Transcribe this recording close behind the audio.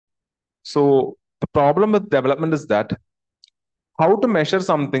So the problem with development is that how to measure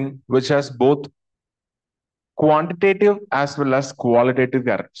something which has both quantitative as well as qualitative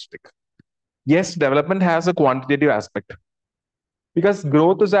characteristic. Yes, development has a quantitative aspect because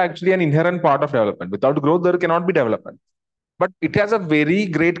growth is actually an inherent part of development. Without growth, there cannot be development. But it has a very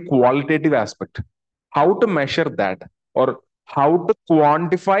great qualitative aspect. How to measure that or how to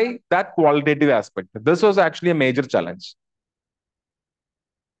quantify that qualitative aspect. This was actually a major challenge.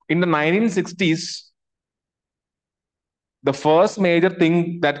 In the 1960s, the first major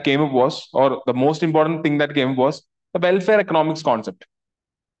thing that came up was, or the most important thing that came up was the welfare economics concept.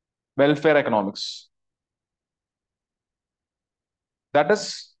 Welfare economics. That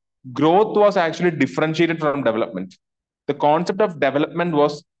is, growth was actually differentiated from development. The concept of development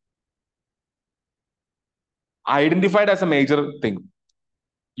was identified as a major thing.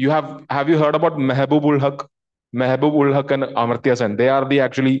 Have you heard about Mehboob ul Haq and Amartya Sen? They are the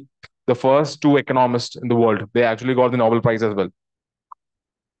actually the first two economists in the world. They actually got the Nobel Prize as well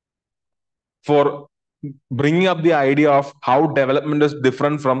for bringing up the idea of how development is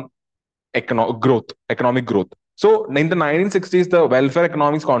different from economic growth. So in the 1960s, the welfare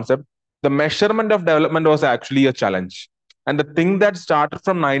economics concept, the measurement of development was actually a challenge. And the thing that started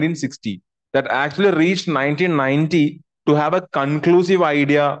from 1960 that actually reached 1990 to have a conclusive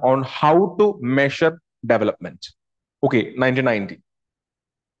idea on how to measure development. Okay, 1990.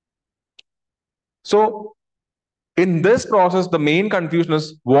 So in this process, the main confusion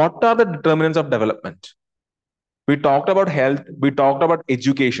is what are the determinants of development? We talked about health, we talked about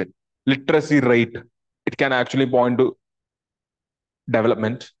education, literacy rate. It can actually point to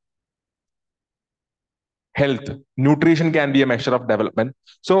development. Health, nutrition can be a measure of development.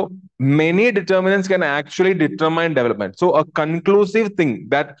 So many determinants can actually determine development. So a conclusive thing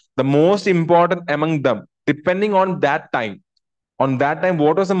that the most important among them, depending on that time,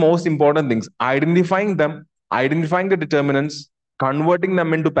 what was the most important things? Identifying them, identifying the determinants, converting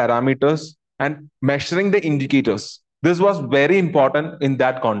them into parameters, and measuring the indicators. This was very important in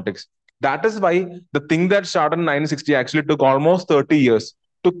that context. That is why the thing that started in 1960 actually took almost 30 years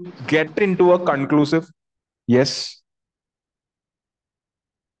to get into a conclusive. Yes.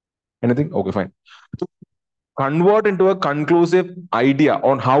 Anything? Okay, fine. To convert into a conclusive idea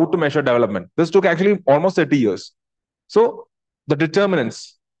on how to measure development. This took actually almost 30 years. So the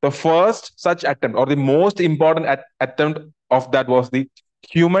determinants, the first such attempt or the most important attempt of that was the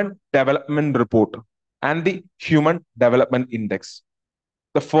Human Development Report and the Human Development Index.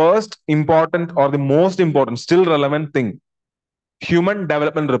 The first important or the most important, still relevant thing, Human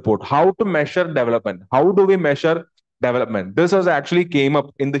Development Report, how to measure development. How do we measure development? This was actually came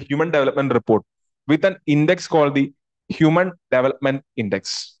up in the Human Development Report with an index called the Human Development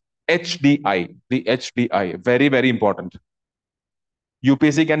Index, HDI. The HDI, very, very important.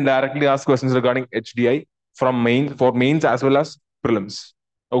 UPSC can directly ask questions regarding HDI from mains as well as prelims.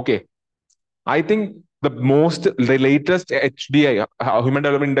 Okay. I think the latest HDI, Human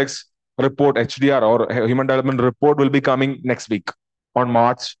Development Index report, HDR or Human Development Report will be coming next week on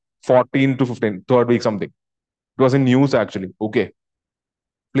March 14 to 15, third week something. It was in news actually. Okay.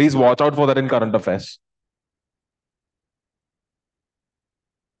 Please watch out for that in current affairs.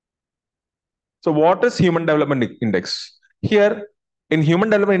 So what is Human Development Index? Here in Human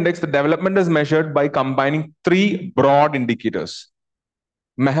Development Index, the development is measured by combining three broad indicators.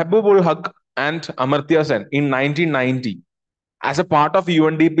 Mehboob ul Haq and Amartya Sen in 1990 as a part of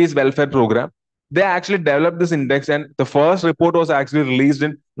UNDP's welfare program, they actually developed this index, and the first report was actually released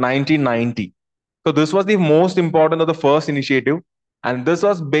in 1990. So this was the most important of the first initiative, and this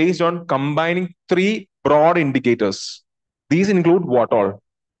was based on combining three broad indicators. These include what all?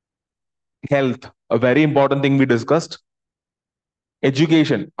 Health, a very important thing we discussed.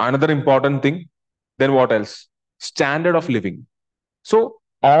 Education, another important thing. Then what else? Standard of living. So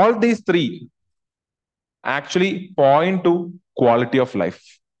all these three actually point to quality of life.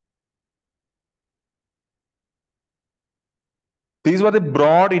 These were the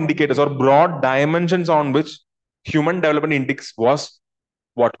broad indicators or broad dimensions on which Human Development Index was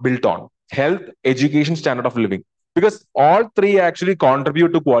what built on: health, education, standard of living. Because all three actually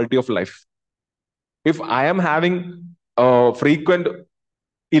contribute to quality of life. If I am having a frequent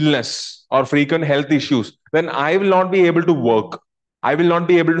illness or frequent health issues, then I will not be able to work. I will not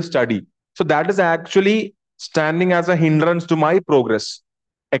be able to study. So that is actually standing as a hindrance to my progress,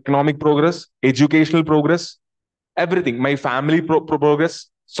 economic progress, educational progress, everything, my family progress,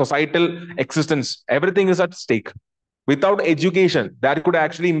 societal existence, everything is at stake. Without education, that could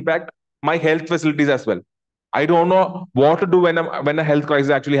actually impact my health facilities as well. I don't know what to do when a health crisis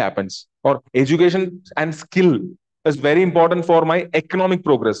actually happens. Or education and skill is very important for my economic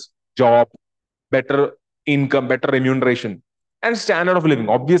progress. job, better income, better remuneration, and standard of living.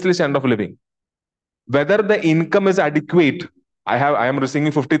 Obviously, standard of living. Whether the income is adequate, I am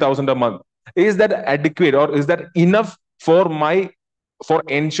receiving 50,000 a month. Is that adequate or is that enough for for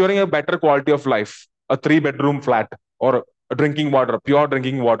ensuring a better quality of life? A three-bedroom flat or a drinking water, pure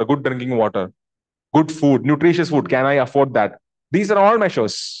drinking water, good drinking water, good food, nutritious food. Can I afford that? These are all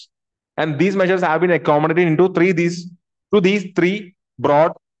measures, and these measures have been accommodated into these three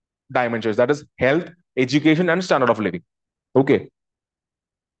broad dimensions. That is health, education, and standard of living. Okay.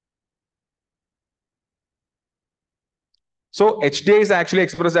 So HDI is actually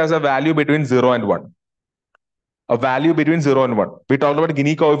expressed as a value between 0 and 1. A value between 0 and 1. We talked about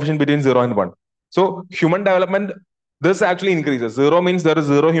Gini coefficient between 0 and 1. So human development, this actually increases. 0 means there is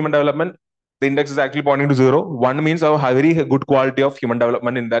zero human development. The index is actually pointing to 0. 1 means a very good quality of human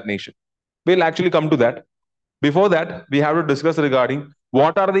development in that nation. We'll actually come to that. Before that, we have to discuss regarding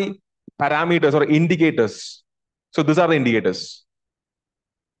what are the parameters or indicators. So these are the indicators.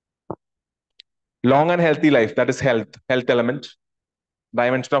 Long and healthy life, that is health element,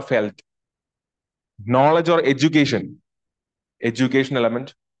 dimension of health. Knowledge or education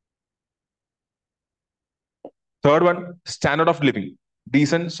element. Third one, standard of living,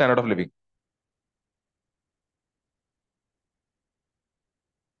 decent standard of living.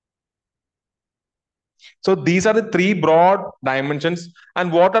 So these are the three broad dimensions.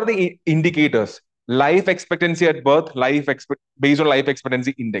 And what are the indicators? Life expectancy at birth, based on life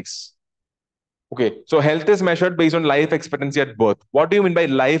expectancy index. Okay, so health is measured based on life expectancy at birth. What do you mean by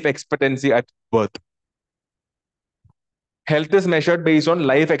life expectancy at birth? Health is measured based on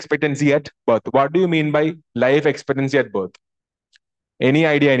life expectancy at birth. What do you mean by life expectancy at birth? Any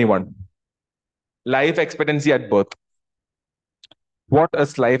idea, anyone? Life expectancy at birth. What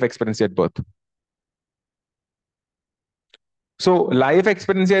is life expectancy at birth? So life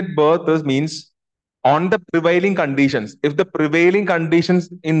expectancy at birth means on the prevailing conditions. If the prevailing conditions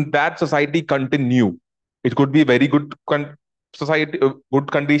in that society continue, it could be very good society,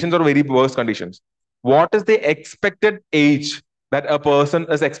 good conditions or very worse conditions. What is the expected age that a person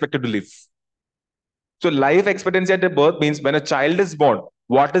is expected to live? So life expectancy at birth means when a child is born,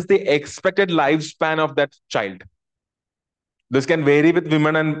 what is the expected lifespan of that child? This can vary with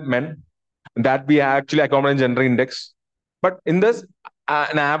women and men. That we actually accommodate in gender index. But in this,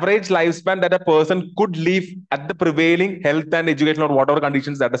 an average lifespan that a person could live at the prevailing health and education or whatever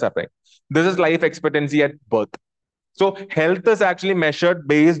conditions that is happening. This is life expectancy at birth. So health is actually measured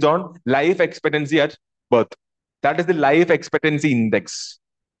based on life expectancy at birth. That is the life expectancy index.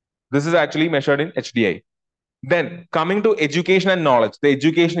 This is actually measured in HDI. Then coming to education and knowledge, the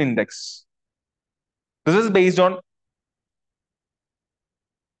education index. This is based on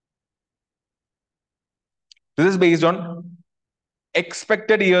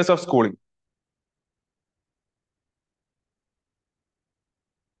expected years of schooling.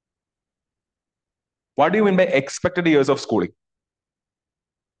 What do you mean by expected years of schooling?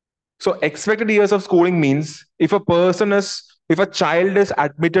 So expected years of schooling means if a child is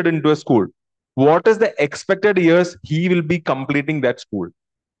admitted into a school, what is the expected years he will be completing that school?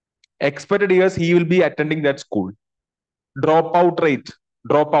 Expected years he will be attending that school. Dropout rate,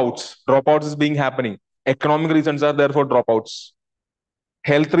 dropouts is being happening. Economic reasons are there for dropouts.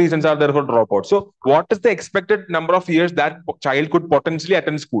 Health reasons are there for dropouts. So what is the expected number of years that child could potentially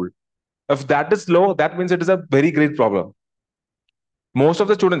attend school? If that is low, that means it is a very great problem. Most of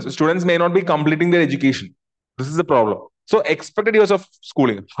the students may not be completing their education. This is the problem. So expected years of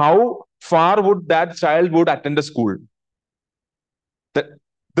schooling, how far would that child would attend the school?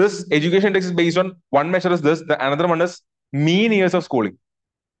 This education index is based on one measure is this, the another one is mean years of schooling.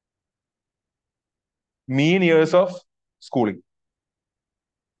 Mean years of schooling.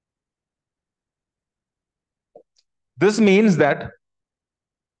 This means that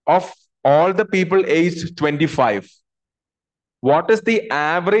of all the people aged 25, what is the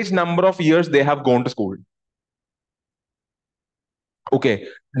average number of years they have gone to school? Okay,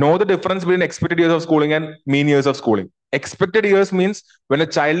 know the difference between expected years of schooling and mean years of schooling. Expected years means when a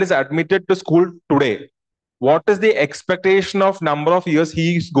child is admitted to school today, what is the expectation of number of years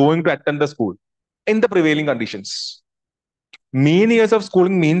he is going to attend the school in the prevailing conditions? Mean years of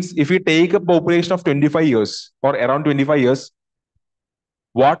schooling means if you take a population of 25 years or around 25 years,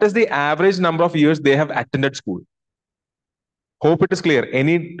 what is the average number of years they have attended school? Hope it is clear.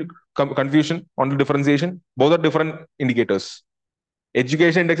 Any confusion on the differentiation? Both are different indicators.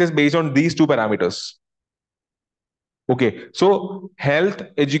 Education index is based on these two parameters. Okay, so health,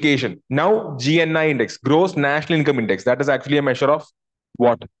 education. Now GNI index, gross national income index. That is actually a measure of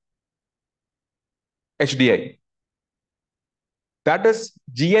what? HDI. That is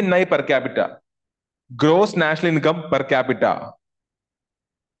GNI per capita, gross national income per capita.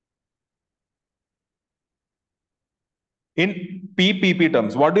 In PPP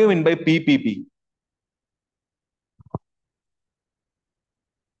terms, what do you mean by PPP?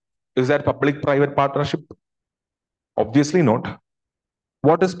 Is that public private partnership? Obviously not.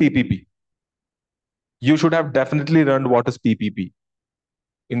 What is PPP? You should have definitely learned what is PPP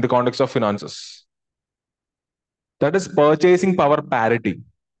in the context of finances. That is purchasing power parity.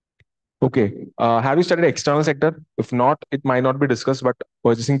 Okay. Have you studied external sector? If not, it might not be discussed, but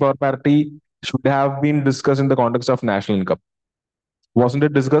purchasing power parity should have been discussed in the context of national income. Wasn't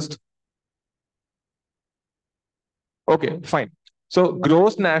it discussed? Okay, fine. So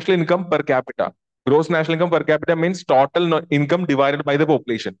gross national income per capita. Gross national income per capita means total income divided by the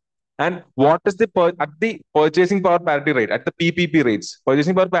population. And what is the at the purchasing power parity rate, at the PPP rates?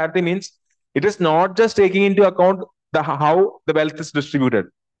 Purchasing power parity means it is not just taking into account the how the wealth is distributed.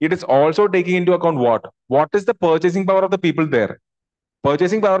 It is also taking into account what? What is the purchasing power of the people there?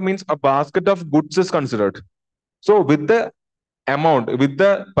 Purchasing power means a basket of goods is considered. So with the amount, with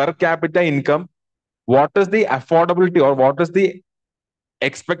the per capita income, what is the affordability or what is the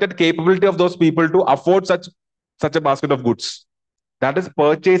expected capability of those people to afford such a basket of goods? That is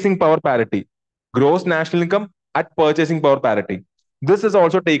purchasing power parity. Gross national income at purchasing power parity. This is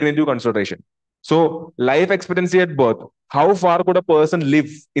also taken into consideration. So life expectancy at birth. How far could a person live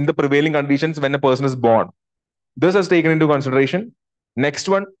in the prevailing conditions when a person is born? This is taken into consideration. Next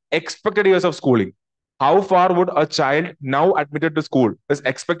one, expected years of schooling. How far would a child now admitted to school is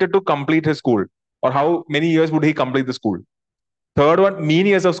expected to complete his school? Or how many years would he complete the school? Third one, mean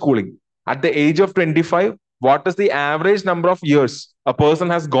years of schooling. At the age of 25, what is the average number of years a person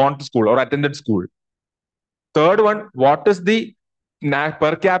has gone to school or attended school? Third one, what is the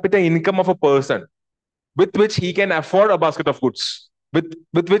per capita income of a person with which he can afford a basket of goods,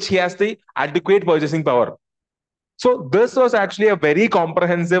 with which he has the adequate purchasing power? So this was actually a very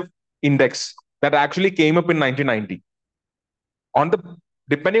comprehensive index that actually came up in 1990. On the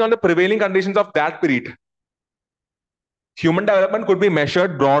depending on the prevailing conditions of that period, human development could be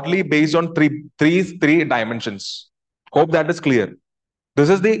measured broadly based on three dimensions. Hope that is clear. This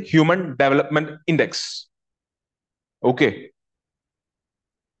is the Human Development Index. Okay.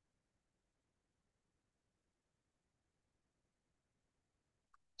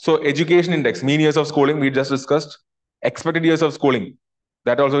 So education index, mean years of schooling, we just discussed. Expected years of schooling,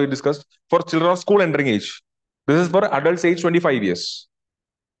 that also we discussed. For children of school entering age, this is for adults age 25 years.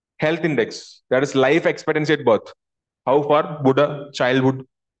 Health index, that is life expectancy at birth. How far would a child would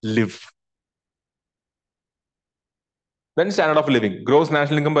live? Then standard of living, gross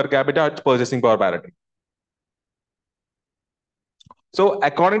national income per capita at purchasing power parity. So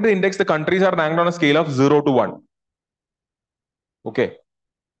according to the index, the countries are ranked on a scale of 0 to 1. Okay.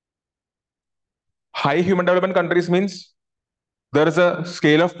 High human development countries means there is a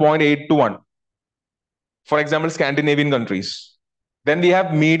scale of 0.8 to 1. For example, Scandinavian countries. Then we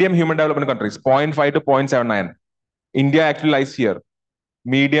have medium human development countries, 0.5 to 0.79. India actually lies here.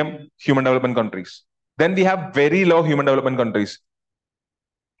 Medium human development countries. Then we have very low human development countries,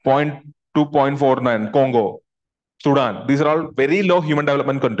 0.2, 0.49, Congo, Sudan. These are all very low human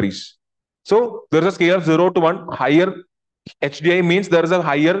development countries. So there's a scale of 0 to 1. Higher HDI means there is a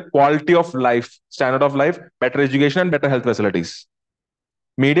higher quality of life, standard of life, better education, and better health facilities.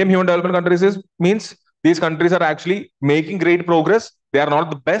 Medium human development countries means these countries are actually making great progress. They are not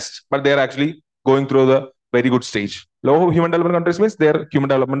the best, but they are actually going through the very good stage. Low human development countries means their human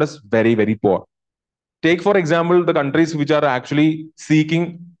development is very, very poor. Take, for example, the countries which are actually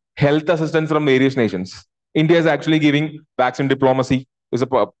seeking health assistance from various nations. India is actually giving vaccine diplomacy, is a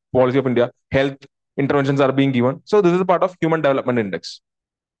policy of India. Health interventions are being given. So this is a part of Human Development Index.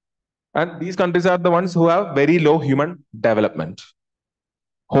 And these countries are the ones who have very low human development.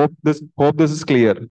 Hope this is clear.